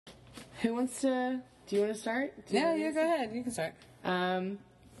Who wants to... Do you want to start? Yeah, go ahead. You can start.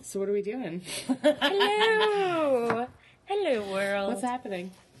 So what are we doing? Hello! Hello, world. What's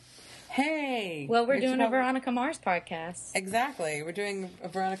happening? Hey! Well, we're doing a Veronica Mars podcast. Exactly. We're doing a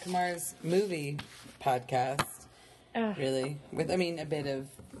Veronica Mars movie podcast. Really. With, a bit of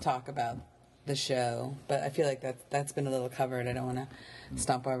talk about the show. But I feel like that's been a little covered. I don't want to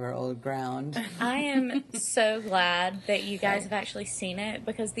stomp over old ground. I am so glad that you guys have actually seen it,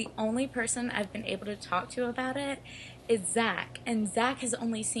 because the only person I've been able to talk to about it is Zach. And Zach has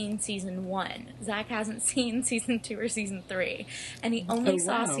only seen season 1. Zach hasn't seen season 2 or season 3. And he only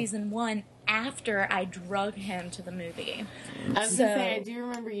saw season 1 after I drug him to the movie. I was going to say, I do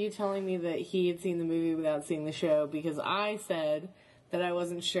remember you telling me that he had seen the movie without seeing the show, because I said that I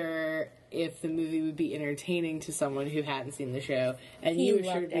wasn't sure if the movie would be entertaining to someone who hadn't seen the show, and you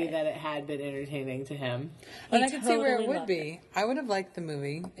assured me that it had been entertaining to him. And I could see where it would be. I would have liked the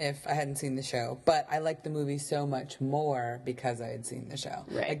movie if I hadn't seen the show, but I liked the movie so much more because I had seen the show.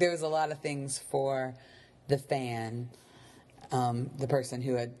 Right. Like, there was a lot of things for the fan, the person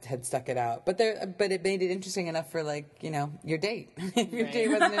who had stuck it out, but it made it interesting enough for, like, your date. If your date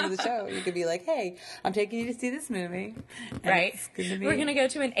wasn't into the show, you could be like, "Hey, I'm taking you to see this movie." Right. We're gonna go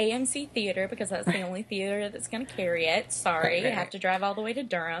to an AMC theater because that's the only theater that's gonna carry it. Sorry, I have to drive all the way to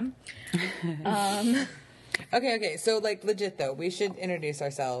Durham. Okay. So, like, legit though, we should introduce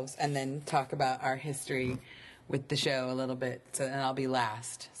ourselves and then talk about our history with the show a little bit, and I'll be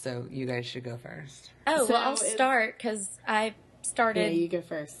last, so you guys should go first. Oh, well, I'll start, because I started... Yeah, you go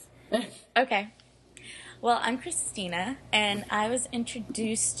first. Okay. Well, I'm Christina, and I was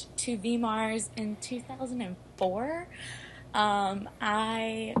introduced to V-Mars in 2004.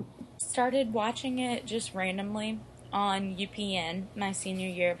 I started watching it just randomly on UPN my senior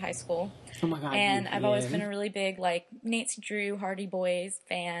year of high school. Oh my God, and UPN. I've always been a really big, like, Nancy Drew, Hardy Boys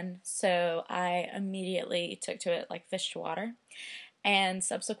fan, so I immediately took to it like fish to water. And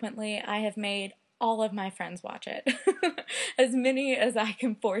subsequently, I have made all of my friends watch it. As many as I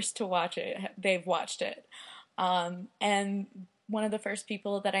can force to watch it, they've watched it. And one of the first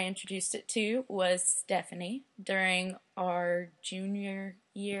people that I introduced it to was Stephanie during our junior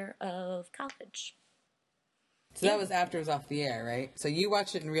year of college. So that was after it was off the air, right? So you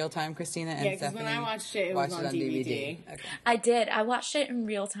watched it in real time, Christina, and Yeah, because Stephanie when I watched it, it was on DVD. Okay. I did. I watched it in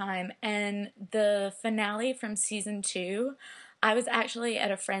real time, and the finale from season 2, I was actually at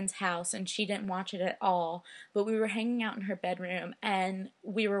a friend's house, and she didn't watch it at all, but we were hanging out in her bedroom, and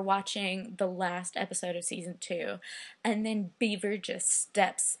we were watching the last episode of season 2, and then Beaver just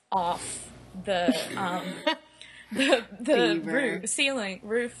steps off the roof,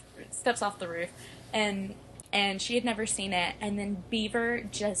 steps off the roof, and she had never seen it, and then Beaver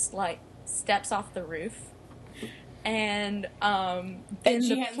just, like, steps off the roof, and then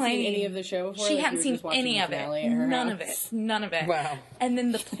she hadn't seen any of the show before? She hadn't seen any of it. None of it. Wow. And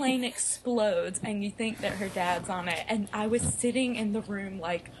then the plane explodes, and you think that her dad's on it, and I was sitting in the room,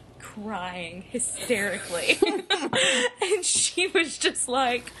 like, crying hysterically, and she was just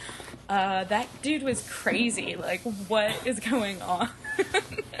like, that dude was crazy, like, what is going on?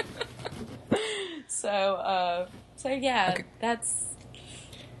 So yeah, okay.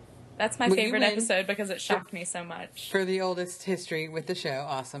 That's my favorite episode because it shocked me so much. For the oldest history with the show,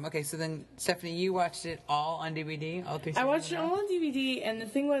 awesome. Okay, so then, Stephanie, you watched it all on DVD? All 3 seasons? I watched it all on DVD, and the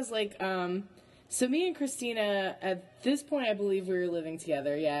thing was, like, so me and Christina, at this point, I believe we were living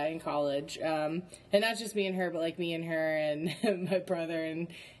together, in college. And not just me and her, but, like, me and her and my brother and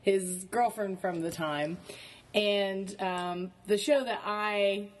his girlfriend from the time. And the show that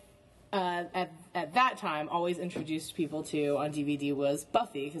I... at that time, always introduced people to on DVD was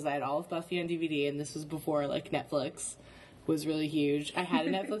Buffy, because I had all of Buffy on DVD, and this was before, like, Netflix was really huge. I had a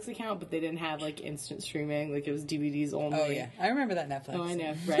Netflix account, but they didn't have, like, instant streaming. Like, it was DVDs only. Oh, yeah. I remember that Netflix. Oh, I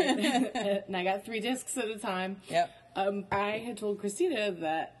know, right? And I got 3 discs at a time. Yep. I had told Christina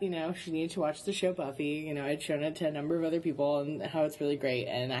that, she needed to watch the show Buffy. I'd shown it to a number of other people and how it's really great,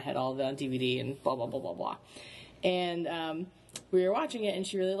 and I had all of it on DVD and blah, blah, blah, blah, blah. And, we were watching it, and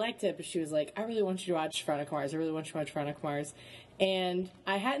she really liked it, but she was like, I really want you to watch Veronica Mars. I really want you to watch Veronica Mars. And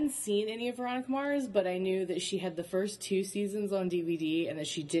I hadn't seen any of Veronica Mars, but I knew that she had the first 2 seasons on DVD and that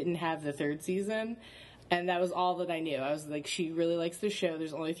she didn't have the 3rd season. And that was all that I knew. I was like, she really likes the show.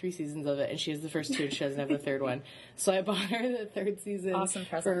 There's only 3 seasons of it, and she has the first 2, and she doesn't have the 3rd one. So I bought her the 3rd season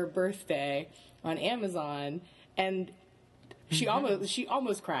for her birthday on Amazon, and she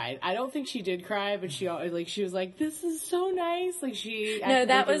almost cried. I don't think she did cry, but she was like, "This is so nice." Like, she no,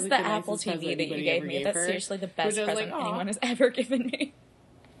 that was like the Apple TV that you gave me. That's seriously the best present anyone has ever given me.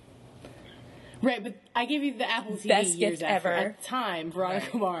 Right, but I gave you the Apple TV Best years gift after. ever. At the time,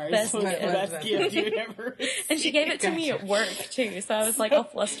 Veronica Mars Best was the gift. best gift you'd ever received. And she gave it to me at work, too, so I was, like, all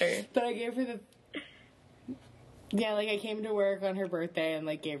flustered. But I gave her the... Yeah, like, I came to work on her birthday and,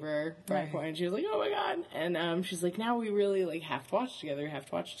 like, gave her Veronica Mars, and she was like, oh my god. And she's like, now we really, like, have to watch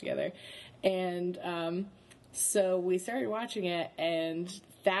together, And so we started watching it, and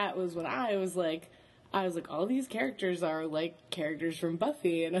that was when I was like, all these characters are like characters from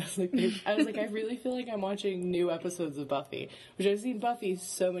Buffy, and I was like, I really feel like I'm watching new episodes of Buffy, which I've seen Buffy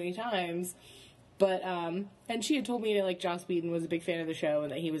so many times, but and she had told me that like Joss Whedon was a big fan of the show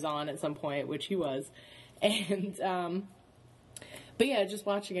and that he was on at some point, which he was, and but yeah, just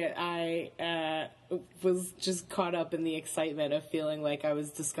watching it, I was just caught up in the excitement of feeling like I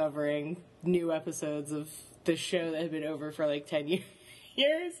was discovering new episodes of the show that had been over for like 10 years.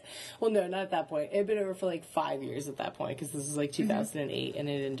 Well, no, not at that point. It had been over for like 5 years at that point, because this was like 2008 and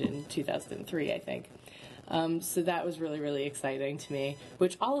it ended in 2003, I think. So that was really, really exciting to me.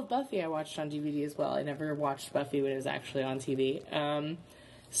 Which all of Buffy I watched on DVD as well. I never watched Buffy when it was actually on TV.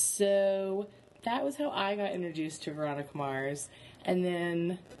 So that was how I got introduced to Veronica Mars. And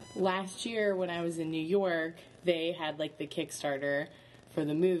then last year when I was in New York, they had like the Kickstarter for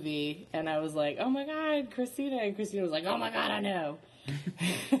the movie, and I was like, oh my god, Christina. And Christina was like, oh my god, I know.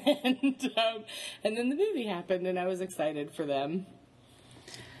 And then the movie happened, and I was excited for them.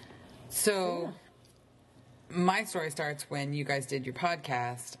 So, my story starts when you guys did your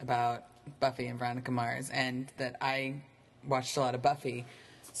podcast about Buffy and Veronica Mars, and that I watched a lot of Buffy.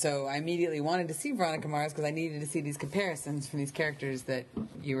 So I immediately wanted to see Veronica Mars because I needed to see these comparisons from these characters that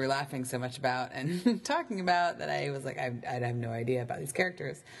you were laughing so much about and talking about, that I was like, I have no idea about these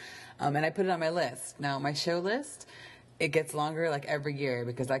characters. And I put it on my list. Now, my show list, it gets longer like every year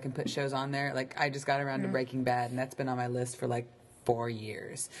because I can put shows on there. Like, I just got around to Breaking Bad, and that's been on my list for like 4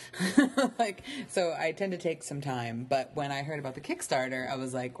 years. So I tend to take some time. But when I heard about the Kickstarter, I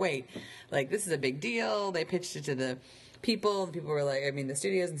was like, wait, like, this is a big deal. They pitched it to the people were like, the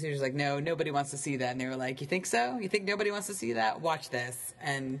studios and studios were like, no, nobody wants to see that. And they were like, you think so? You think nobody wants to see that? Watch this.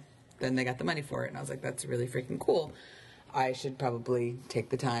 And then they got the money for it. And I was like, that's really freaking cool. I should probably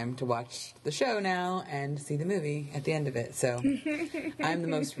take the time to watch the show now and see the movie at the end of it. So I'm the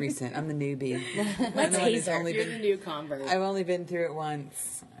most recent. I'm the newbie. Let's tease her. You're the new convert. I've only been through it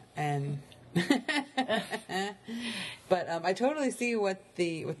once. And... But I totally see what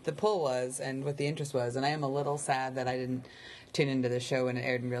the pull was and what the interest was, and I am a little sad that I didn't tune into the show when it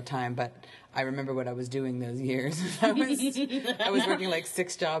aired in real time, but I remember what I was doing those years. I was working like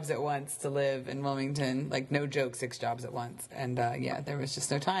 6 jobs at once to live in Wilmington, like no joke, 6 jobs at once, and there was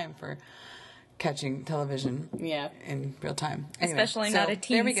just no time for catching television in real time. Anyway, especially not a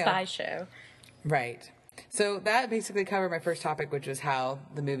teen spy show. Right. So that basically covered my first topic, which was how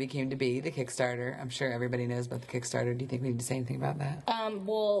the movie came to be, the Kickstarter. I'm sure everybody knows about the Kickstarter. Do you think we need to say anything about that?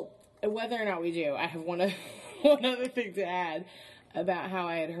 Well, whether or not we do, I have one other thing to add about how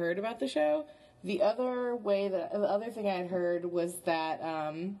I had heard about the show. The other thing I had heard was that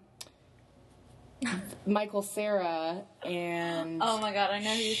Michael Cera and oh my god, I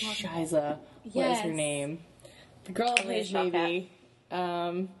know who you're talking about. Shiza, what is her name? The girl that plays Navy,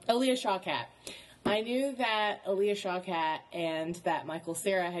 Aaliyah Shawkat. I knew that Aaliyah Shawkat and that Michael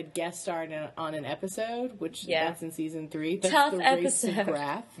Cera had guest starred on an episode, which that's in season 3. That's Tough the episode. Race to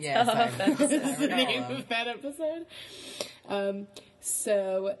Graph. Yes, That's the name of that episode.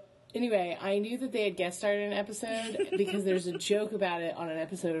 So anyway, I knew that they had guest starred in an episode because there's a joke about it on an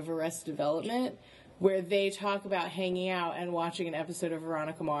episode of Arrested Development where they talk about hanging out and watching an episode of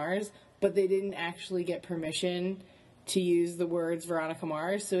Veronica Mars, but they didn't actually get permission to use the words Veronica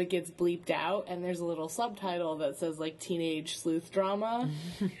Mars, so it gets bleeped out, and there's a little subtitle that says, like, teenage sleuth drama,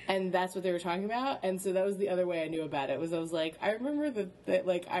 and that's what they were talking about, and so that was the other way I knew about it, I was like, I remember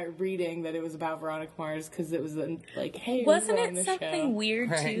that I reading that it was about Veronica Mars, because it was, like, hey, wasn't on it the something show.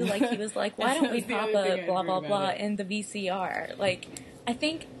 weird, Right. too? Like, he was like, why don't we That's the pop other thing a I blah, heard blah, about blah it. in the VCR? Like, I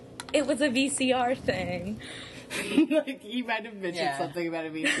think it was a VCR thing. Like, you might have mentioned something about a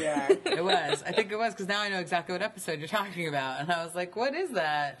VCR. It was. I think it was, because now I know exactly what episode you're talking about. And I was like, what is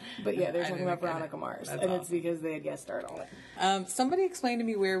that? But yeah, they're I talking didn't about get it. Veronica Mars, That's and it's awesome. because they had guest starred on it. Somebody explained to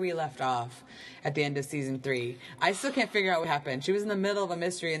me where we left off at the end of season 3. I still can't figure out what happened. She was in the middle of a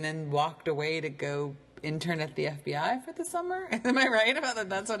mystery and then walked away to go intern at the FBI for the summer. Am I right about that?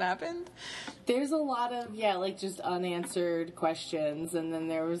 That's what happened? There's a lot of, just unanswered questions, and then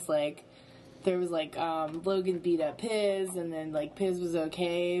there was, there was like Logan beat up Piz, and then like Piz was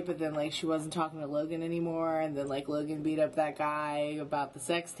okay, but then like she wasn't talking to Logan anymore, and then like Logan beat up that guy about the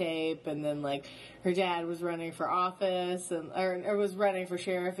sex tape, and then like her dad was running for office and or was running for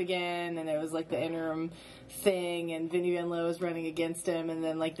sheriff again, and it was like the interim thing, and Vinny Van Lowe was running against him, and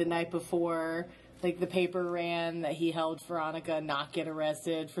then like the night before, like the paper ran that he helped Veronica not get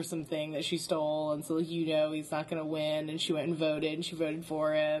arrested for something that she stole, and so you know he's not going to win, and she went and voted, and she voted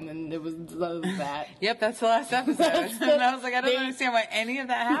for him, and it was that. Yep, that's the last episode. And I was like, I don't understand why any of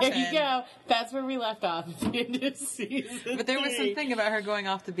that happened. There you go. That's where we left off at the end of season But there was 3. something about her going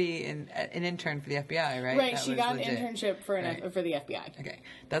off to be an intern for the FBI, right? Right, That she was got legit. an internship for for the FBI. Okay,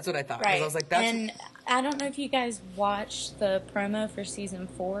 that's what I thought. 'cause Right. I was like, that's... And I don't know if you guys watched the promo for season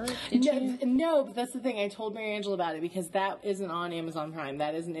 4. Did you? No, but that's the thing. I told Mary Angela about it because that isn't on Amazon Prime.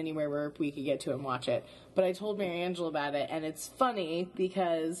 That isn't anywhere where we could get to and watch it. But I told Mary Angela about it, and it's funny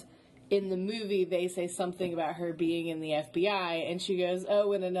because in the movie they say something about her being in the FBI, and she goes,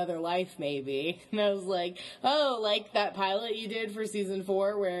 "Oh, in another life, maybe." And I was like, "Oh, like that pilot you did for season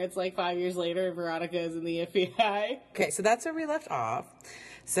 4, where it's like 5 years later and Veronica is in the FBI." Okay, so that's where we left off.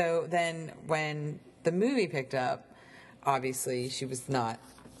 So then when the movie picked up, obviously she was not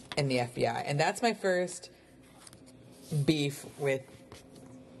in the FBI. And that's my first beef with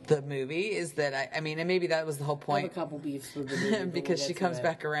the movie, is that I mean, and maybe that was the whole I have a point, couple beefs with the movie, but because we'll she get to comes it.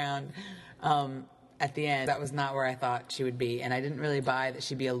 back around at the end. That was not where I thought she would be, and I didn't really buy that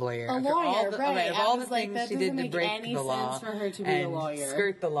she'd be a lawyer. A After lawyer, all the, right. of I all the was like, things that she doesn't did to make break any the law sense for her to be a and lawyer.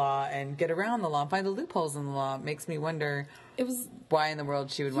 skirt the law and get around the law and find the loopholes in the law, makes me wonder It was why in the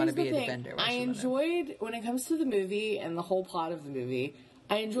world she would want to Here's be the a thing. defender. Why I she wouldn't. enjoyed, when it comes to the movie and the whole plot of the movie,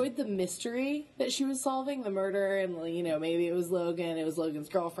 I enjoyed the mystery that she was solving, the murder, and, you know, maybe it was Logan, it was Logan's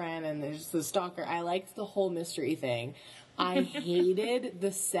girlfriend, and there's the stalker. I liked the whole mystery thing. I hated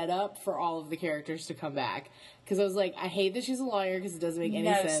the setup for all of the characters to come back. Because I was like, I hate that she's a lawyer because it doesn't make any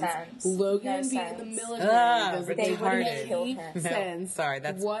No sense. sense. Logan No being sense. in the military doesn't They make wouldn't any kill him. No, sense. sorry,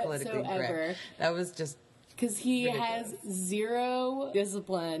 that's politically whatsoever. correct. That was just Because he ridiculous. has zero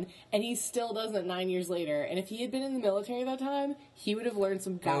discipline, and he still doesn't 9 years later. And if he had been in the military that time, he would have learned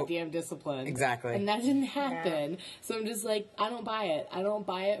some goddamn discipline. Exactly. And that didn't happen. So I'm just like, I don't buy it. I don't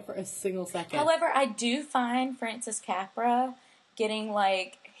buy it for a single second. However, I do find Francis Capra getting,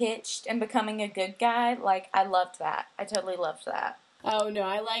 like, hitched and becoming a good guy. Like, I loved that. I totally loved that. Oh,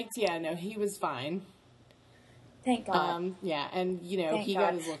 no, he was fine. Thank God. Yeah, and, you know, Thank he God.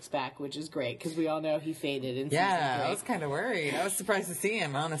 got his looks back, which is great, because we all know he faded in yeah. I season was 3. kind of worried. I was surprised to see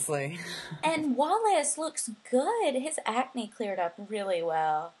him, honestly. And Wallace looks good. His acne cleared up really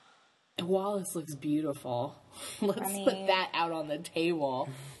well. Wallace looks beautiful. Let's mean- put that out on the table.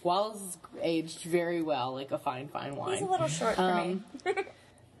 Wallace has aged very well, like a fine wine. He's a little short for me.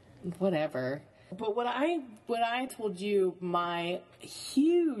 Whatever. But what I told you my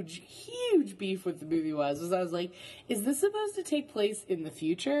huge beef with the movie was I was like, is this supposed to take place in the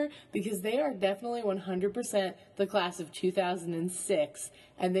future? Because they are definitely 100% the class of 2006,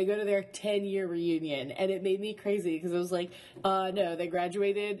 and they go to their 10-year reunion, and it made me crazy because I was like, no, they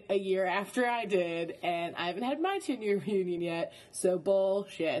graduated a year after I did, and I haven't had my 10-year reunion yet, so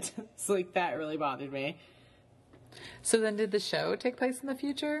bullshit. So like that really bothered me. So then, did the show take place in the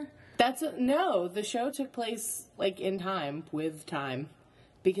future? No, the show took place like in time, with time,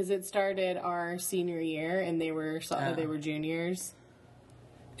 because it started our senior year and they were juniors.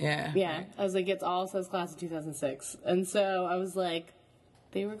 Yeah. Yeah, I was like, it all says class of 2006, and so I was like,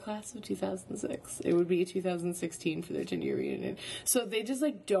 they were class of 2006. It would be 2016 for their 10-year reunion. So they just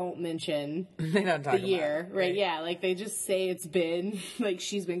like don't mention They don't talk the about year, it, right? Yeah, like they just say it's been like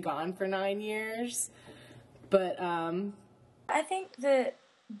she's been gone for 9 years, but I think that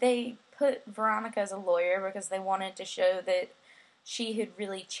they put Veronica as a lawyer because they wanted to show that she had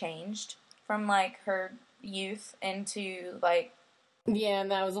really changed from, like, her youth into, like... Yeah, and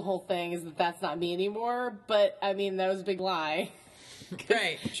that was the whole thing, is that that's not me anymore, but, I mean, that was a big lie.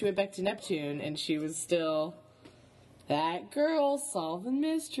 Right. She went back to Neptune, and she was still that girl solving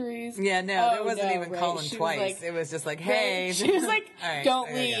mysteries. Yeah, no, Oh, there wasn't no, even right. calling She was twice. like- It was just like, hey. She was like, All right, don't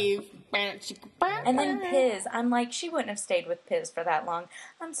there you go. leave. And then Piz. I'm like, she wouldn't have stayed with Piz for that long.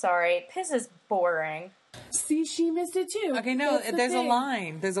 I'm sorry. Piz is boring. See, she missed it too. Okay, no, That's the there's a thing.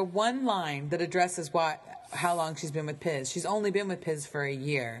 line. There's a one line that addresses how long she's been with Piz. She's only been with Piz for a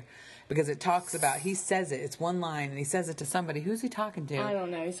year. Because it talks about, he says it, it's one line, and he says it to somebody. Who's he talking to? I don't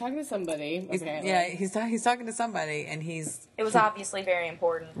know. He's talking to somebody. apparently. Yeah, he's talking to somebody, and he's It was obviously very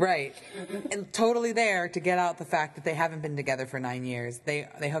important. right, and totally there to get out the fact that they haven't been together for 9 years. They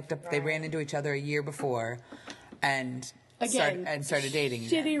hooked up, they ran into each other a year before, and started dating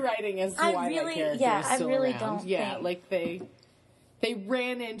shitty again. writing as to I why really- that character yeah, is I still really around. don't Yeah, think- like they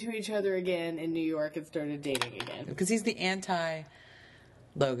ran into each other again in New York and started dating again. Because he's the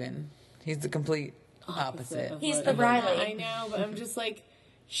anti-Logan. He's the complete opposite. of He's what- the I know, Riley. I know, but I'm just like,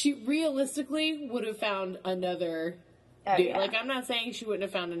 she realistically would have found another. Oh, Dude, yeah. like, I'm not saying she wouldn't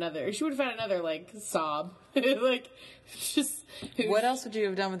have found another. She would have found another, like, sob. Like, just. What else would you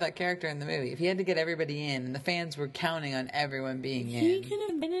have done with that character in the movie? If he had to get everybody in, and the fans were counting on everyone being He in, could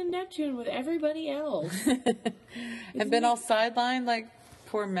have been in Neptune with everybody else. and been all sidelined like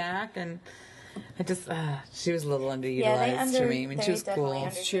poor Mac, and I just she was a little underutilized to me. I mean, she was cool.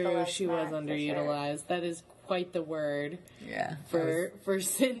 definitely True, underutilized she was Mac, for underutilized. That is quite the word Yeah, for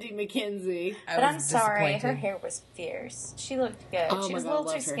Cindy McKenzie. I But was I'm sorry, her disappointed. hair was fierce. She looked good. Oh She my was God, a little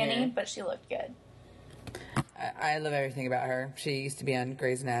love too her skinny, hair. but she looked good. I love everything about her. She used to be on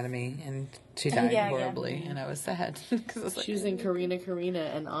Grey's Anatomy, and she died Yeah, horribly, and I was sad because I was like, She was in Karina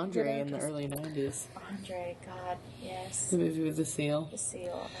and Andre in the early 90s. Andre, God, yes. The movie with the seal. The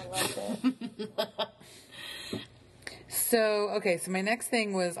seal. I loved it. So my next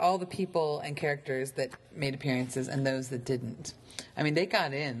thing was all the people and characters that made appearances and those that didn't. I mean, they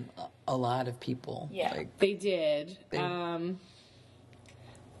got in a lot of people. Yeah. Like, They did. I'm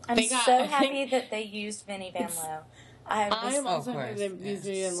They got- so I happy think- that they used Vinnie Van Lowe. I I'm was, also Of happy course, that these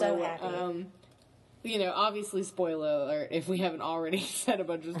yeah. are So low. happy. You know, obviously, spoiler alert if we haven't already said a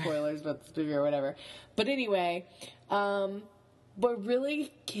bunch of spoilers about this movie or whatever. But anyway, what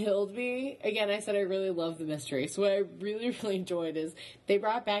really killed me, again, I said I really love the mystery. So what I really, really enjoyed is they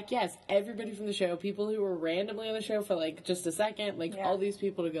brought back, yes, everybody from the show, people who were randomly on the show for like just a second, like Yeah. all these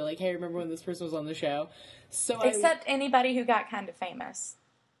people to go like, hey, remember when this person was on the show? So except anybody who got kind of famous.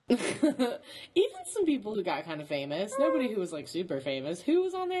 even some people who got kind of famous, nobody who was like super famous. Who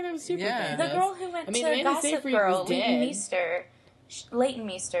was on there that was super Yeah. famous? The girl who went I mean, to Amanda Gossip Seyfried Girl, was Leighton dead. Meester. Leighton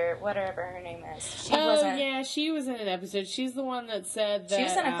Meester, whatever her name is. She Oh wasn't. yeah, she was in an episode. She's the one that said that She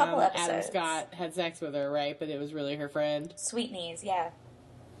was in a couple Adam episodes. Scott had sex with her, right? But it was really her friend. Sweet Knees, yeah.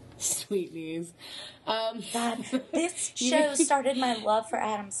 Sweet knees. God, this You show know- started my love for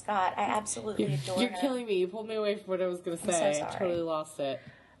Adam Scott. I absolutely adore You're him. killing me. You pulled me away from what I was going to so say. I sorry. totally lost it.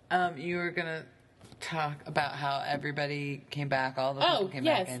 you were gonna talk about how everybody came back, all the people Oh, came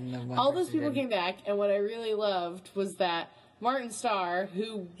yes. back, and the one All those person people didn't. came back, and what I really loved was that Martin Starr,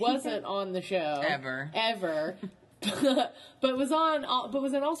 who wasn't on the show Ever. but was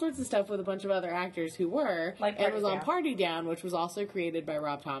in all sorts of stuff with a bunch of other actors who were, Like and was Party on Down. Party Down, which was also created by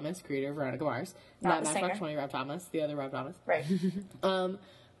Rob Thomas, creator of Veronica Mars, Not the Matchbox singer. 20 Rob Thomas, the other Rob Thomas. Right.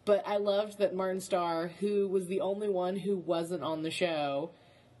 But I loved that Martin Starr, who was the only one who wasn't on the show,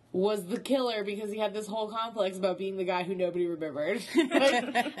 was the killer because he had this whole complex about being the guy who nobody remembered.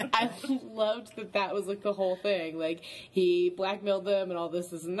 Like, I loved that was like the whole thing. Like, he blackmailed them and all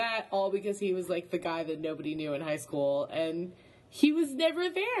this and that, all because he was like the guy that nobody knew in high school, and he was never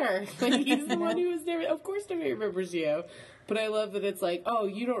there. Like, he's the one who was never. Of course, nobody remembers you. But I love that it's like, oh,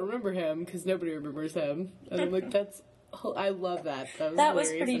 you don't remember him because nobody remembers him, and I'm like, I love that. That was hilarious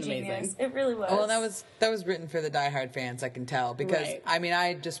pretty and amazing. genius. It really was. Well, that was written for the diehard fans, I can tell, because Right. I mean,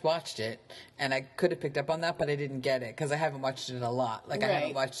 I just watched it and I could have picked up on that, but I didn't get it because I haven't watched it a lot. Like I haven't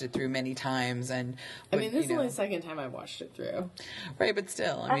Right. watched it through many times, and I mean, this is you know, only the second time I've watched it through. right, but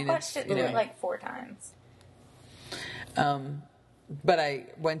still, I I've mean, watched it's it you through know, like 4 times.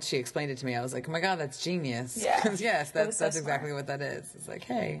 But once she explained it to me, I was like, oh my god, that's genius. Yeah. 'Cause yes, It that's was so exactly smart. what that is. It's like,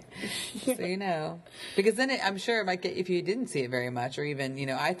 hey, so you know, because then I'm sure it might get if you didn't see it very much, or even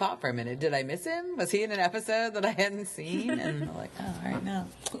I thought for a minute, did I miss him? Was he in an episode that I hadn't seen? And I'm like, oh, all right, no.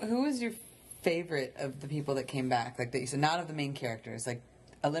 Who was your favorite of the people that came back? Like that you said, not of the main characters. Like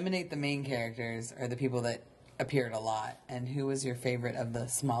eliminate the main characters or the people that appeared a lot, and who was your favorite of the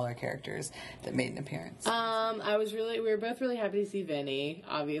smaller characters that made an appearance? We were both really happy to see Vinny,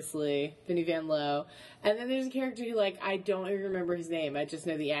 obviously, Vinny Van Lowe. And then there's a character who, like, I don't even remember his name. I just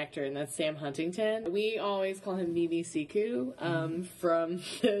know the actor, and that's Sam Huntington. We always call him Mimi Siku, from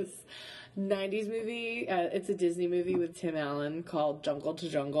this 90s movie. It's a Disney movie with Tim Allen called Jungle to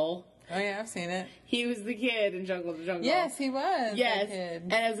Jungle. Oh yeah, I've seen it. He was the kid in Jungle to Jungle. Yes, he was. Yes, that kid.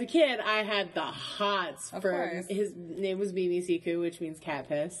 and as a kid, I had the hots Of for course. his name was Mimi Siku, which means cat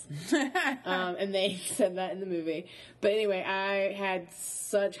piss, and they said that in the movie. But anyway, I had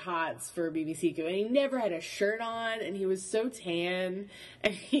such hots for Mimi Siku, and he never had a shirt on, and he was so tan,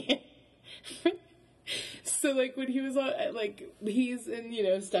 and so like when he was on, like he's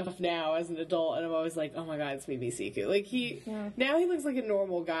in stuff now as an adult, and I'm always like, oh my god, it's Mimi Siku. Like now he looks like a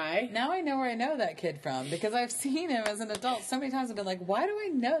normal guy. Now I know where I know that kid from because I've seen him as an adult so many times. I've been like, why do I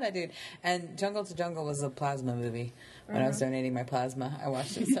know that dude? And Jungle to Jungle was a Plasma movie when I was donating my plasma. I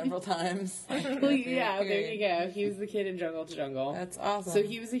watched it several times. Well, yeah, there you go. He was the kid in Jungle to Jungle. That's awesome. So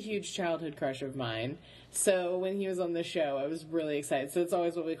he was a huge childhood crush of mine. So when he was on the show, I was really excited. So it's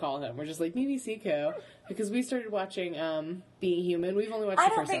always what we call him. We're just like, Mimi Seiko. Because we started watching Being Human. We've only watched the I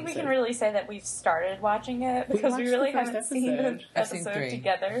first don't think episode. we can really say that we've started watching it because we watched really the first haven't seen the episode. I've seen episode 3.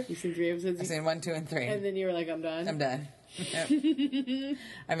 together. You've seen 3 episodes? I've seen 1, 2, and 3. And then you were like, I'm done? I'm done. Yep.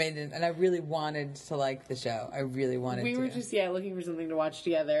 I made it, and I really wanted to like the show. I really wanted to. We were just, looking for something to watch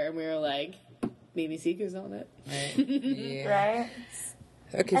together, and we were like, Mimi Seiko's on it. Right? Yeah. Right?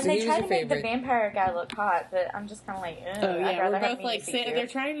 Okay, And so they he was try your to make the favorite. vampire guy look hot, but I'm just kind of like, ugh, Oh, I'd yeah, rather we're have both like, Mimi Seiko. they're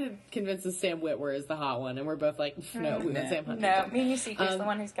trying to convince us Sam Witwer is the hot one, and we're both like, no, we want Sam Huntington. No, Mimi Seiko's the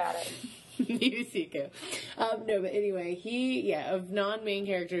one who's got it. Mimi Seiko. No, but anyway, of non-main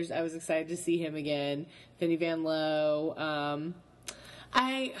characters, I was excited to see him again. Vinnie Van Lowe.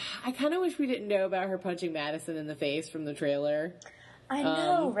 I kind of wish we didn't know about her punching Madison in the face from the trailer. I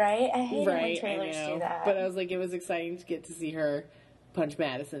know, right? I hate it when I trailers know. do that. But I was like, it was exciting to get to see her punch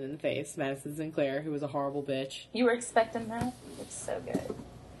Madison in the face. Madison Sinclair, who was a horrible bitch. You were expecting that? It's so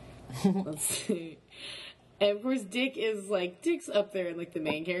good. Let's see. And of course, Dick's up there in like the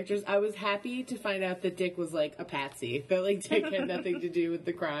main characters. I was happy to find out that Dick was like a patsy. That like Dick had nothing to do with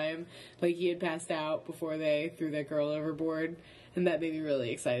the crime. Like he had passed out before they threw that girl overboard. And that made me really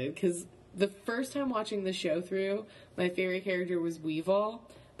excited. Because the first time watching the show through, my favorite character was Weevil.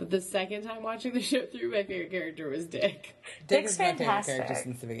 But the second time watching the show through, my favorite character was Dick. Dick Dick's is my favorite fantastic. character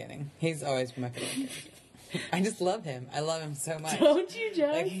since the beginning. He's always been my favorite character. I just love him. I love him so much. Don't you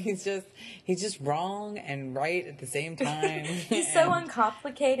just? Like he's just wrong and right at the same time. He's so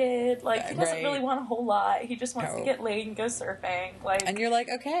uncomplicated. Like, he doesn't Right. really want a whole lot. He just wants to No. get laid and go surfing. Like, And you're like,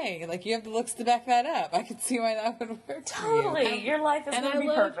 okay, like you have the looks to back that up. I could see why that would work. totally, For you. your life is And going to I be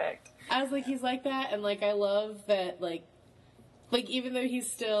love- perfect. I was like, he's like that, and like I love that, like even though he's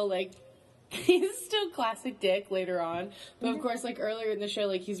still like he's still classic Dick later on, but of course, like earlier in the show,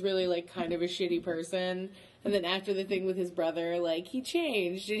 like he's really like kind of a shitty person, and then after the thing with his brother, like he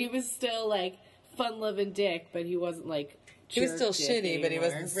changed, and he was still like fun-loving Dick, but he wasn't like He was still jerk Dick shitty, but he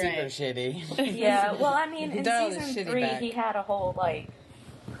anymore. wasn't super Right. shitty. Yeah, well, I mean, He in dialed his season shitty 3, back. he had a whole, like,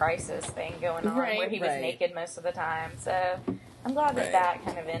 crisis thing going on Right, where he was right. naked most of the time. So I'm glad that Right. that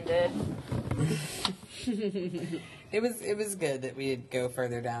kind of ended. It was good that we did go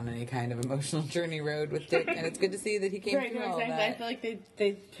further down any kind of emotional journey road with Dick, and it's good to see that he came Right, through no, all exactly. I that. feel like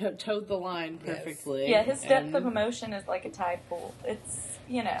they towed the line perfectly. Yeah, his depth and- of emotion is like a tide pool. It's,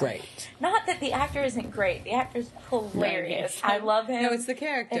 you know. Right. Not that the actor isn't great. The actor's hilarious. Right. I love him. No, it's the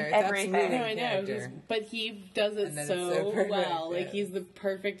character. and It's everything. absolutely No, the I know, character. but he does it And then it's so, so perfect, well. Like yeah. he's the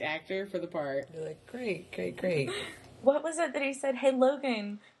perfect actor for the part. You're like, great. What was it that he said? Hey,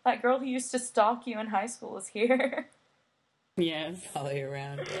 Logan, that girl who used to stalk you in high school is here. Yes. Follow you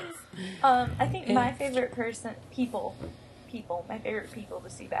around. Yes. I think my favorite my favorite people to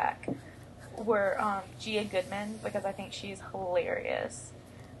see back were Gia Goodman, because I think she's hilarious.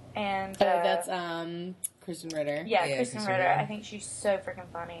 And That's Kristen Ritter. yeah, Yeah, Kristen Kristen Ritter. Ritter. I think she's so freaking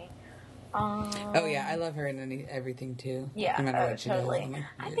funny. Oh yeah, I love her in everything too. Yeah, no matter what she does. totally. I'm like,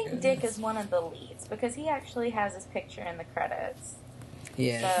 I you're think good. Dick is one of the leads because he actually has his picture in the credits.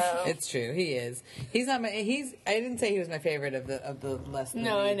 Yeah, So- it's true. He is. He's not my. He's. I didn't say he was my favorite of the less.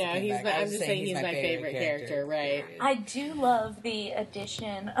 No, I leads know. that came He's back. my, I I'm was just saying he's my favorite character, right? I do love the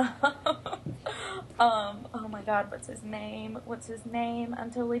addition of, oh my god, what's his name?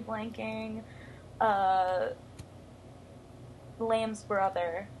 I'm totally blanking. Lamb's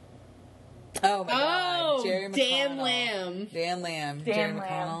brother. Oh my Oh, God, Jerry McConnell. Dan Lamb. Dan Lamb. Dan Jerry Lamb.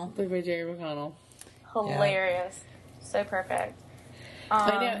 McConnell. Played by Jerry McConnell. Hilarious. So perfect. I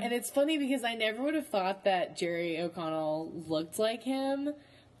know, and it's funny because I never would have thought that Jerry O'Connell looked like him,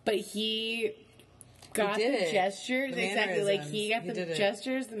 but he got did the it. gestures The exactly like he got mannerisms. He the did it.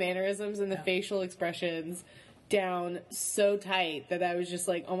 gestures, the mannerisms, and the facial expressions down so tight that I was just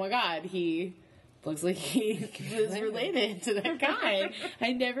like, oh my god, he looks like he is related to that guy.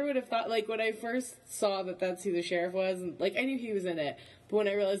 I never would have thought, like, when I first saw that that's who the sheriff was, and, like, I knew he was in it, but when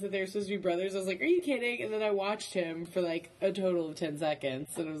I realized that they were supposed to be brothers, I was like, are you kidding? And then I watched him for, like, a total of 10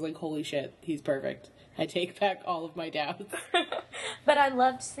 seconds, and I was like, holy shit, he's perfect. I take back all of my doubts. But I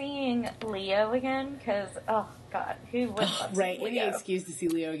loved seeing Leo again because, oh god, who would love Right, seeing any Leo? excuse to see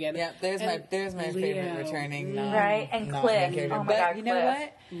Leo again. Yeah, there's And my Leo. favorite returning. Right, and non-main Cliff. character. Oh my but God, you know Cliff.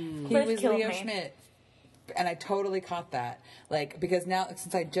 what? He Cliff was killed Leo me. Schmidt. and I totally caught that. Like, because now,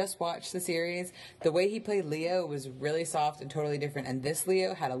 since I just watched the series, the way he played Leo was really soft and totally different. And this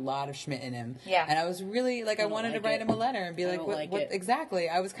Leo had a lot of Schmidt in him. Yeah. And I was really, like, I wanted to write him a letter and be like, what exactly?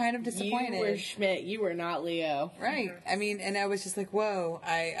 I was kind of disappointed. You were Schmidt. You were not Leo. Right. I mean, and I was just like, whoa.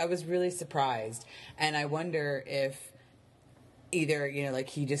 I was really surprised. And I wonder if either, you know, like,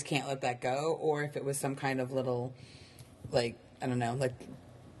 he just can't let that go, or if it was some kind of little, like, I don't know, like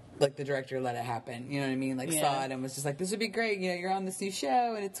the director let it happen, you know what I mean? Like, saw it and was just like, this would be great, you know, you're on this new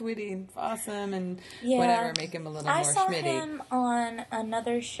show and it's witty and awesome and whatever, make him a little more Schmitty. I saw him on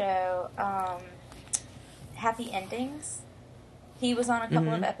another show, Happy Endings. He was on a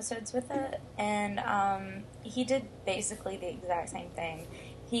couple of episodes with it, and he did basically the exact same thing.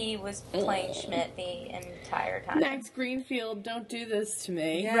 He was playing Schmidt the entire time. Max Greenfield, don't do this to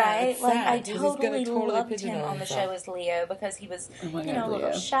me. Yeah, Right? Like, I totally loved him on the show as Leo because he was, a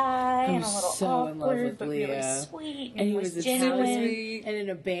little shy and a little awkward, but really sweet. And he was genuine. And in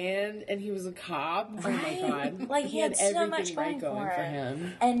a band, and he was a cop. Right? Oh my God. Like, he had so much right going for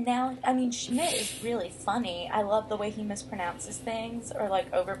him. And now, I mean, Schmidt is really funny. I love the way he mispronounces things or,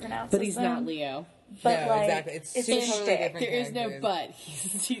 like, overpronounces But he's them. not Leo. But, no, like, exactly. It's two totally different There is no characters. but.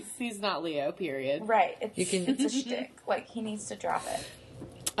 He's not Leo, period. Right. It's a shtick. Like, he needs to drop it.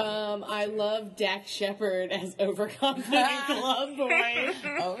 I love Dax Shepard as overconfident club boy.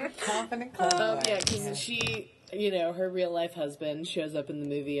 Overconfident club boy. Yeah, because she, her real life husband shows up in the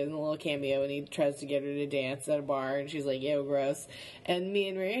movie in a little cameo, and he tries to get her to dance at a bar, and she's like, "Yo, gross." And me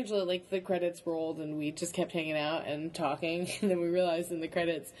and Mariangela, like, the credits rolled, and we just kept hanging out and talking, and then we realized in the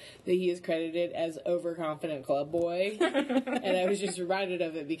credits that he is credited as overconfident club boy, and I was just reminded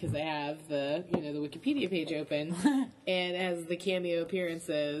of it because I have the Wikipedia page open, and it has the cameo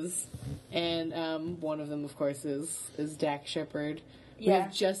appearances, and one of them, of course, is Dax Shepard. We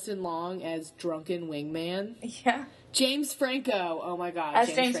have Justin Long as Drunken Wingman. Yeah. James Franco. Oh my God.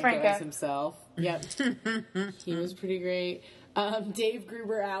 As James Franco as himself. Yep. He was pretty great. Dave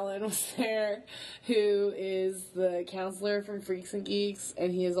Gruber Allen was there, who is the counselor from Freaks and Geeks,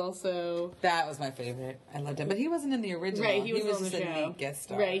 and he is also... That was my favorite. I loved him. But he wasn't in the original. Right, he was on just the show. a neat guest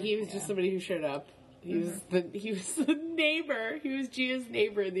star. Right, he was just somebody who showed up. He was the neighbor. He was Gia's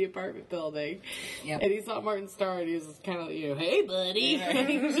neighbor in the apartment building. Yep. And he saw Martin Starr, and he was kind of, hey, buddy. Yeah. And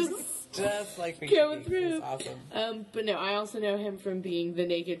he was just like going through. Awesome. But no, I also know him from being the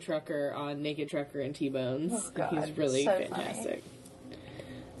Naked Trucker on Naked Trucker and T-Bones. Oh, God. He's really so fantastic.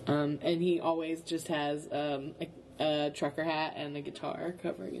 And he always just has a trucker hat and a guitar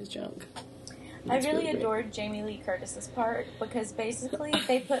covering his junk. I really adored Jamie Lee Curtis's part because basically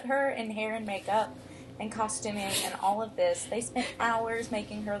they put her in hair and makeup and costuming and all of this. They spent hours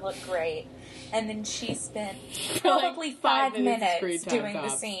making her look great, and then she spent probably like 5 minutes doing the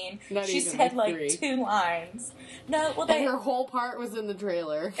scene. Not she even, said like 2 lines. No, well, and her whole part was in the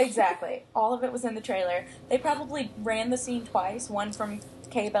trailer. Exactly, all of it was in the trailer. They probably ran the scene twice, one from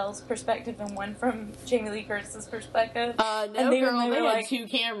Kay Bell's perspective and one from Jamie Lee Curtis's perspective. No, and they were like 2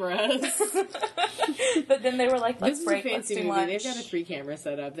 cameras. But then they were like, let's this break, is a let's fancy do movie. lunch. They've got a 3-camera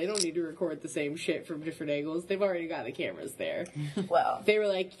setup. They don't need to record the same shit from different angles. They've already got the cameras there. Well, they were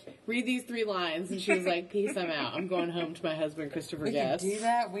like, read these 3 lines, and she was like, peace, I'm out. I'm going home to my husband, Christopher Guest. We can do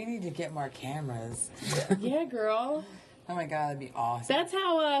that? We need to get more cameras. Yeah, girl. Oh my God, that'd be awesome. That's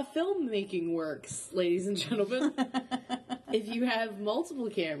how filmmaking works, ladies and gentlemen. If you have multiple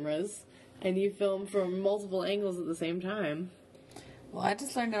cameras and you film from multiple angles at the same time. Well, I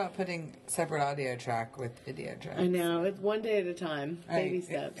just learned about putting separate audio track with video track. I know. It's one day at a time. Baby Right,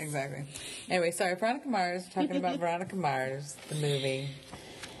 steps. Exactly. Anyway, sorry, Veronica Mars. We're talking about Veronica Mars, the movie.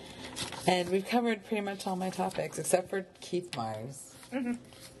 And we've covered pretty much all my topics, except for Keith Mars. Mm-hmm.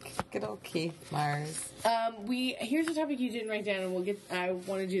 Good old Keith Mars. Here's a topic you didn't write down, and I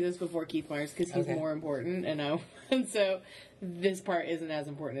want to do this before Keith Mars because he's more important, and so this part isn't as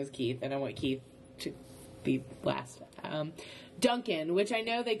important as Keith, and I want Keith to be last. Duncan, which I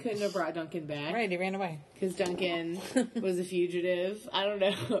know they couldn't have brought Duncan back. Right, he ran away. Because Duncan was a fugitive. I don't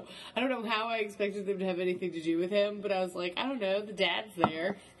know how I expected them to have anything to do with him, but I was like, I don't know, the dad's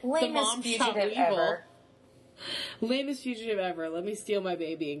there. Lamest fugitive ever. Lamest fugitive ever. Let me steal my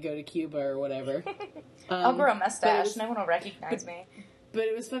baby and go to Cuba or whatever. I'll grow a mustache. No one will recognize me. But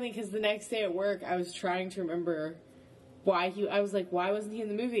it was funny because the next day at work, I was trying to remember why why wasn't he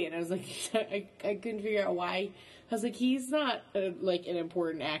in the movie? And I was like, I couldn't figure out why. I was like, he's not an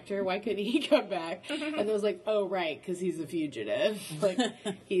important actor. Why couldn't he come back? And I was like, oh, right, because he's a fugitive. Like,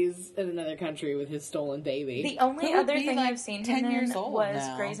 he's in another country with his stolen baby. The only other thing I've seen him in was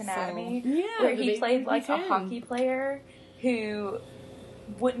now, Grey's Anatomy, so. where he played like a hockey player who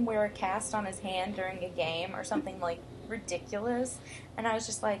wouldn't wear a cast on his hand during a game or something like ridiculous. And I was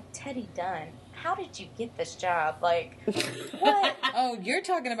just like, Teddy Dunn, how did you get this job? Like, what? Oh, you're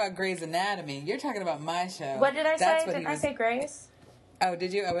talking about Grey's Anatomy. You're talking about my show. What did I That's say? what he Didn't I was- say Grace? Oh,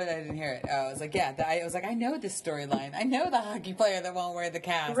 did you? Oh, I didn't hear it. Oh, I was like, yeah. I was like, I know this storyline. I know the hockey player that won't wear the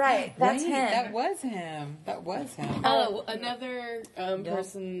cast. Right, that's him. That was him. That was him. Oh, another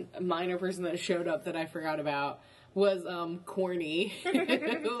minor person that showed up that I forgot about was Corny.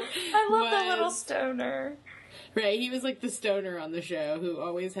 I love the little stoner. Right, he was like the stoner on the show who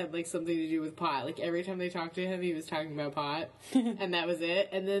always had like something to do with pot. Like every time they talked to him, he was talking about pot, and that was it.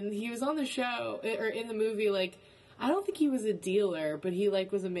 And then he was on the show or in the movie. Like I don't think he was a dealer, but he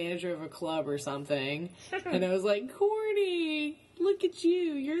like was a manager of a club or something. And I was like, Corny, look at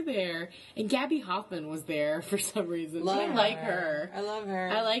you, you're there. And Gabby Hoffman was there for some reason. Love I like her. I love her.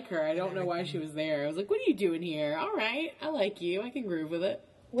 I like her. I don't know why she was there. I was like, what are you doing here? All right, I like you. I can groove with it.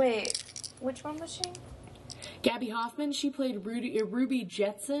 Wait, which one was she? Gabby Hoffman, she played Ruby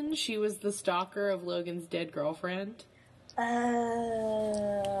Jetson. She was the stalker of Logan's dead girlfriend.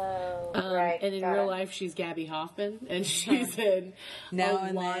 Oh, right. And in got real it. life, she's Gabby Hoffman, and she's in Now a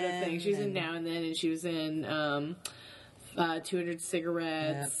and lot of Then, things. She's in and- Now and Then, and she was in 200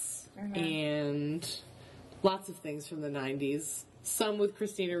 Cigarettes, and lots of things from the 90s. Some with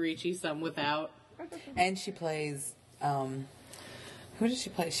Christina Ricci, some without. And she plays, who does she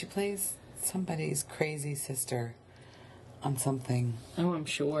play? She plays somebody's crazy sister on something Oh, I'm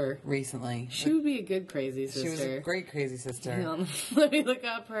sure. recently. She would be a good crazy sister. She was a great crazy sister. Hang on, let me look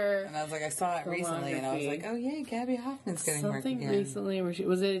up her. And I was like, I saw it recently, and I was Filmography. like, oh yay, Gabby Hoffman's getting work Something again. recently.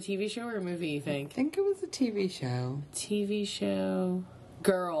 Was it a TV show or a movie, you I think? think it was a TV show. TV show.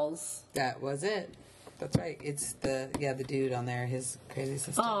 Girls. That was it. That's right. It's the dude on there, his crazy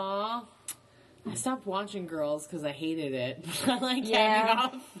sister. Aw. I stopped watching Girls because I hated it. I like Yeah. Gabby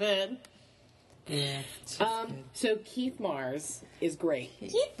Hoffman. Yeah. she's good. So Keith Mars is great.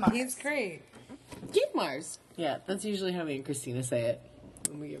 Keith Mars. He's great. Keith Mars. Yeah, that's usually how me and Christina say it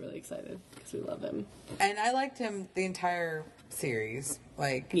when we get really excited because we love him. And I liked him the entire series.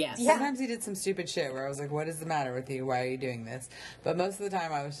 Like, Yes. Yeah. sometimes he did some stupid shit where I was like, what is the matter with you? Why are you doing this? But most of the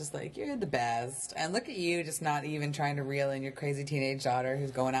time I was just like, you're the best. And look at you just not even trying to reel in your crazy teenage daughter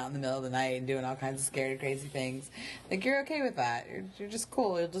who's going out in the middle of the night and doing all kinds of scary, crazy things. Like, you're okay with that. You're just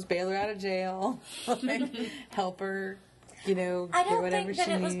cool. You'll just bail her out of jail. Like, help her, I get don't whatever think that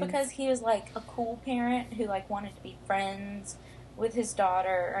she it was needs. because he was like a cool parent who like wanted to be friends with his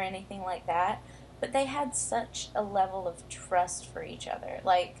daughter or anything like that. But they had such a level of trust for each other.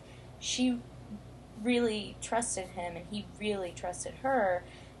 Like, she really trusted him and he really trusted her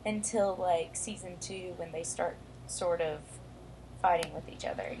until like season 2 when they start sort of fighting with each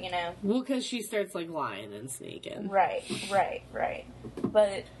other, Well, because she starts like lying and sneaking. Right.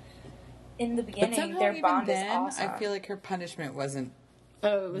 But in the But beginning, somehow their even bond then, is awesome. I feel like her punishment wasn't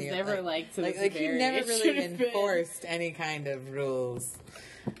Oh, it was Yeah, never like to the like he severity never it really should've been. enforced any kind of rules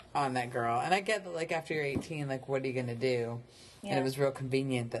on that girl. And I get that, like, after you're 18, like, what are you gonna do? And Yeah. it was real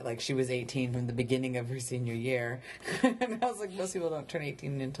convenient that, like, she was 18 from the beginning of her senior year. And I was like, most people don't turn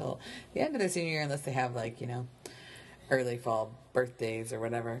 18 until the end of their senior year unless they have, like, early fall birthdays or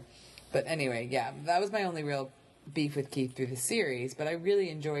whatever. But anyway, yeah, that was my only real beef with Keith through the series. But I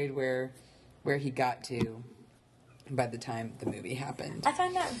really enjoyed where he got to by the time the movie happened. I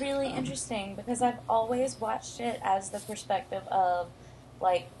find that really interesting because I've always watched it as the perspective of,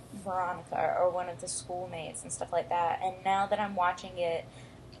 like, Veronica or one of the schoolmates and stuff like that. And now that I'm watching it,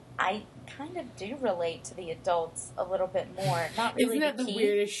 I kind of do relate to the adults a little bit more. Not really Isn't that to the Keith.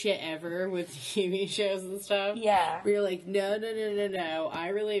 weirdest shit ever with TV shows and stuff? Yeah. Where you're like, no, I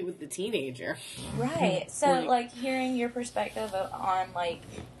relate with the teenager. Right. So, Right. like, hearing your perspective on, like,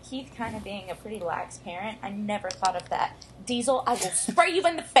 Keith kind of being a pretty lax parent, I never thought of that. Diesel, I will spray you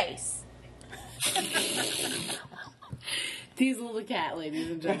in the face. Diesel the cat,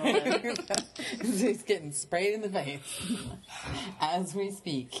 ladies and gentlemen. He's getting sprayed in the face as we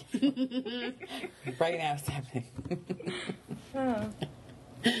speak. Right now it's happening. But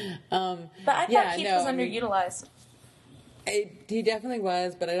I thought Keith was underutilized. He definitely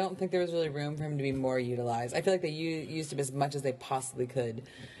was, but I don't think there was really room for him to be more utilized. I feel like they used him as much as they possibly could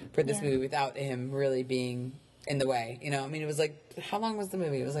for this Yeah. movie without him really being in the way. I mean, it was like, how long was the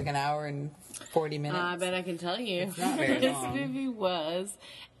movie? It was like an hour and 40 minutes. I bet I can tell you. not very This long. movie was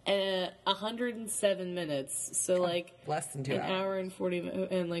 107 minutes. So, like, Less than 2 an hours. hour and 40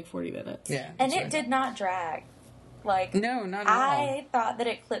 minutes. Yeah. And sure. it did not drag. Like, No, not at all. I thought that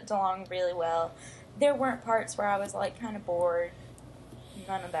it clipped along really well. There weren't parts where I was, like, kind of bored.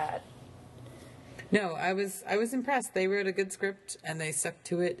 None of that. No, I was impressed. They wrote a good script and they stuck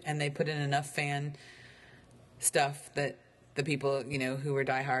to it and they put in enough fan stuff that the people, who were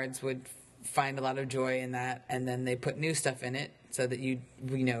diehards would find a lot of joy in that, and then they put new stuff in it so that you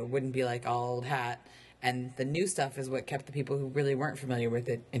wouldn't be like all old hat. And the new stuff is what kept the people who really weren't familiar with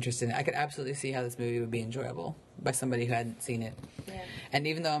it interested in it. I could absolutely see how this movie would be enjoyable by somebody who hadn't seen it. Yeah. And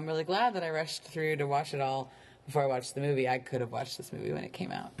even though I'm really glad that I rushed through to watch it all before I watched the movie, I could have watched this movie when it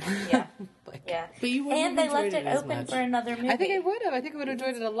came out. Yeah. Like, Yeah. But you wouldn't and have they left enjoyed it it as open much. for another movie. I think I would have. I think I would have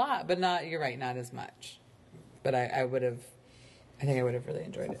enjoyed it a lot, but not. You're right, not as much. But I would have. I think I would have really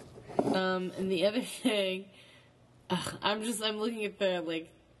enjoyed it. And the other thing, I'm looking at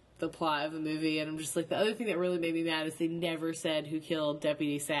the plot of the movie, and I'm just like, the other thing that really made me mad is they never said who killed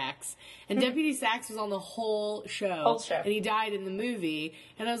Deputy Sachs. And Deputy Sachs was on the whole show. And he died in the movie.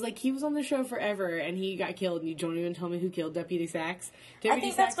 And I was like, he was on the show forever, and he got killed, and you don't even tell me who killed Deputy Sachs? I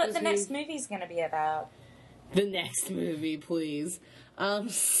think that's what the next movie's going to be about. The next movie, please.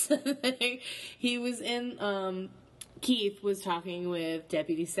 So he was in, Keith was talking with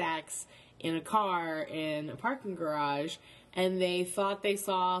Deputy Sachs in a car in a parking garage, and they thought they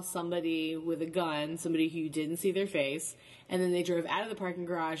saw somebody with a gun, somebody who didn't see their face, and then they drove out of the parking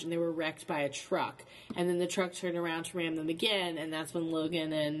garage and they were wrecked by a truck. And then the truck turned around to ram them again, and that's when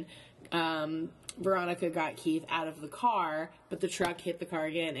Logan and Veronica got Keith out of the car, but the truck hit the car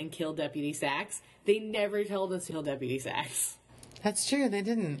again and killed Deputy Sachs. They never told us to kill Deputy Sachs. That's true. They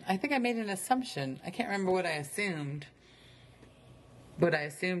didn't. I think I made an assumption. I can't remember what I assumed, but I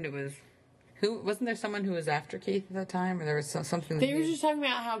assumed it was. Who wasn't there someone who was after Keith at that time, or there was something? They were just talking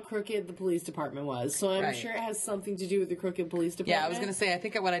about how crooked the police department was, so I'm Right. sure it has something to do with the crooked police department. Yeah, I was going to say. I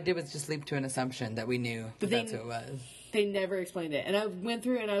think what I did was just leap to an assumption that we knew that's who it was. They never explained it, and I went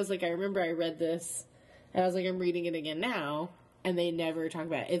through it and I was like, I remember I read this, and I was like, I'm reading it again now. And they never talk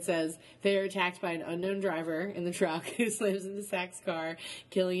about it. It says they are attacked by an unknown driver in the truck who slams into Sachs' car,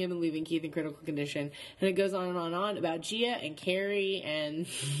 killing him and leaving Keith in critical condition. And it goes on and on and on about Gia and Carrie and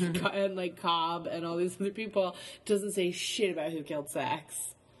and like Cobb and all these other people. It doesn't say shit about who killed Sachs.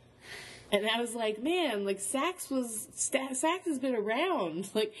 And I was like, man, like Sachs has been around.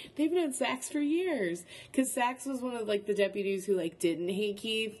 Like they've known Sachs for years. Because Sachs was one of like the deputies who like didn't hate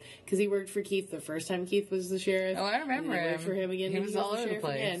Keith because he worked for Keith the first time Keith was the sheriff. Oh, I remember and he him. worked for him again. He was all over the sheriff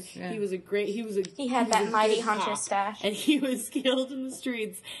again. place. Yeah. He was a great. He had that mighty hunter stash, and he was killed in the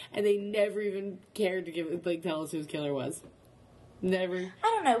streets. And they never even cared to tell us who his killer was. Never. I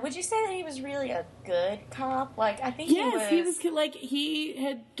don't know. Would you say that he was really a good cop? Like, I think Yes, he was like he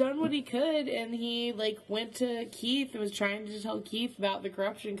had done what he could, and he like went to Keith and was trying to tell Keith about the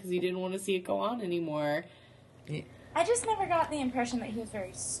corruption because he didn't want to see it go on anymore. Yeah. I just never got the impression that he was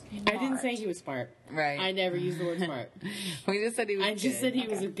very smart. I didn't say he was smart. Right. I never used the word smart. We just said he was. I just said he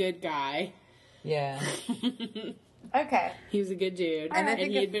was a good guy. Yeah. Okay, He was a good dude, And I and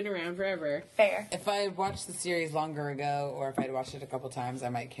think he if- had been around forever. fair. If I had watched the series longer ago, or if I'd watched it a couple times, I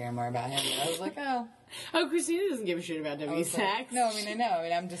might care more about him. But I was like, oh. Oh, Christina doesn't give a shit about I W. was like- Sachs. no, I mean, I know. I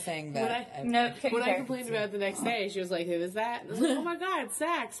mean, I'm just saying that. When I complained about it the next day, she was like, "Who is that?" And I was like, "Oh my God,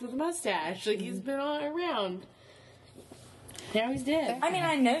 Sachs with a mustache. Like he's been all around. Now he's dead." I mean,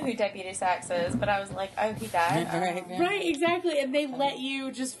 I know who Deputy Sachs is, but I was like, oh, he died. All right, yeah. Right, exactly. And they let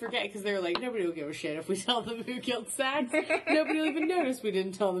you just forget because they were like, nobody will give a shit if we tell them who killed Sachs. Nobody will even notice we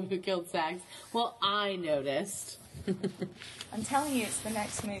didn't tell them who killed Sachs. Well, I noticed. I'm telling you, it's the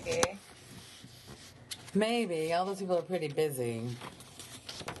next movie. Maybe. All those people are pretty busy.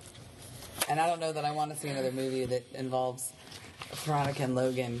 And I don't know that I want to see another movie that involves Veronica and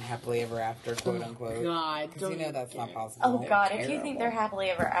Logan happily ever after, quote unquote. God, Because you know that's not possible. Oh, God, if you Terrible. think they're happily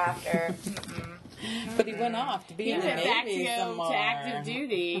ever after. But he went off to be He in went the back to Navy go somewhere. to active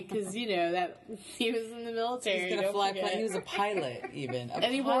duty because that he was in the military. He's gonna don't fly forget. plane. He was a pilot, even. And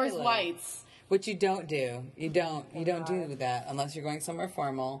he wore his whites. Which you don't do. You don't do that unless you're going somewhere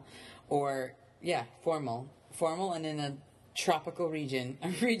formal, or formal and in a tropical region, a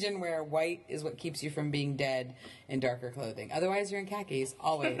region where white is what keeps you from being dead in darker clothing. Otherwise, you're in khakis.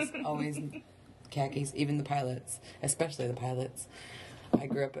 Always khakis. Even the pilots, especially the pilots. I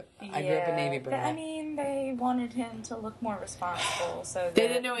grew up a Navy but, brat. I mean, they wanted him to look more responsible, so They that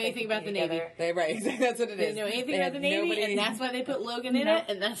didn't know they anything could about be the Navy. together. Right, exactly. That's what it They is. didn't know anything They about had the Navy, nobody- and that's why they put Logan in No. it,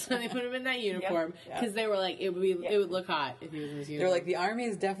 and that's why they put him in that uniform because they were like, it would look hot if he was in his They're uniform. like, the Army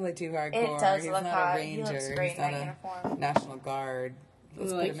is definitely too hardcore. It does He's look not hot. a He Ranger. looks great He's in not that a uniform. National Guard.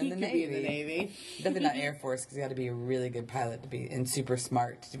 Let's like, put him he in the could Navy. be in the Navy, Definitely not Air Force, because you got to be a really good pilot to be, and super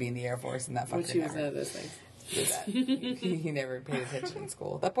smart to be in the Air Force, and that fucker which he was never none of those things. did that. He never paid attention in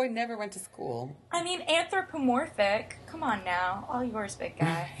school. That boy never went to school. I mean, anthropomorphic. Come on now. All yours, big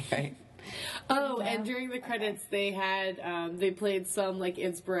guy. Right. Oh, and during the credits, they had they played some like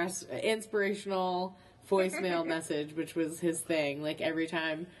inspirational voicemail message, which was his thing. Like every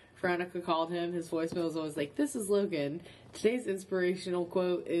time Veronica called him, his voicemail was always like, "This is Logan. Today's inspirational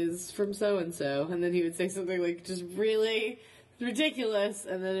quote is from so and so," and then he would say something like just really ridiculous,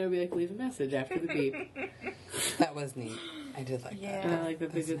 and then it would be like, "Leave a message after the beep." That was neat. I did like that. And I like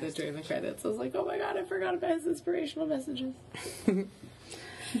that they did that during the credits. I was like, "Oh my god, I forgot about his inspirational messages."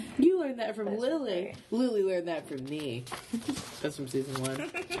 You learned that from Lily. Lily learned that from me. That's from season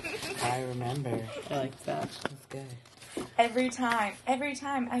 1. I remember. I liked that. That's good. Every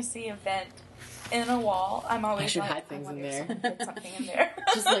time I see a vent in a wall, I'm always I should like, hide things I in wonder if there. someone put something in there.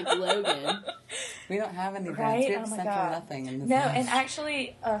 Just like Logan. We don't have any vents. Right? We have Oh my central God. nothing in this No, house. and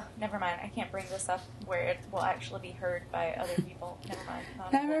actually, never mind. I can't bring this up where it will actually be heard by other people. Never mind.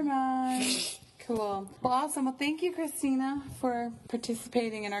 Not Never important. mind. Cool. Well, awesome. Well, thank you, Christina, for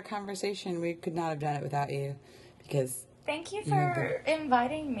participating in our conversation. We could not have done it without you because Thank you You're for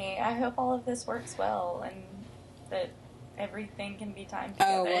inviting me. I hope all of this works well and that everything can be timed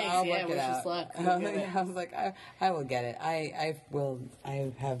together. oh, well, Thanks, I'll yeah, look it wish us up. luck. Oh, We'll get yeah, it. I was like, I will get it. I will.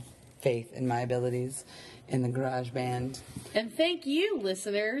 I have faith in my abilities in the garage band. And thank you,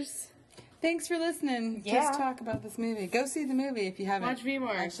 listeners. Thanks for listening. Yeah. Just talk about this movie. Go see the movie if you haven't. Watch V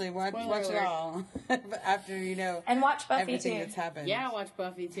More. Actually, watch Spoiler it alert. all. But after you know And watch Buffy everything too. that's happened. Yeah, watch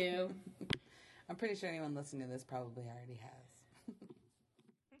Buffy too. I'm pretty sure anyone listening to this probably already has.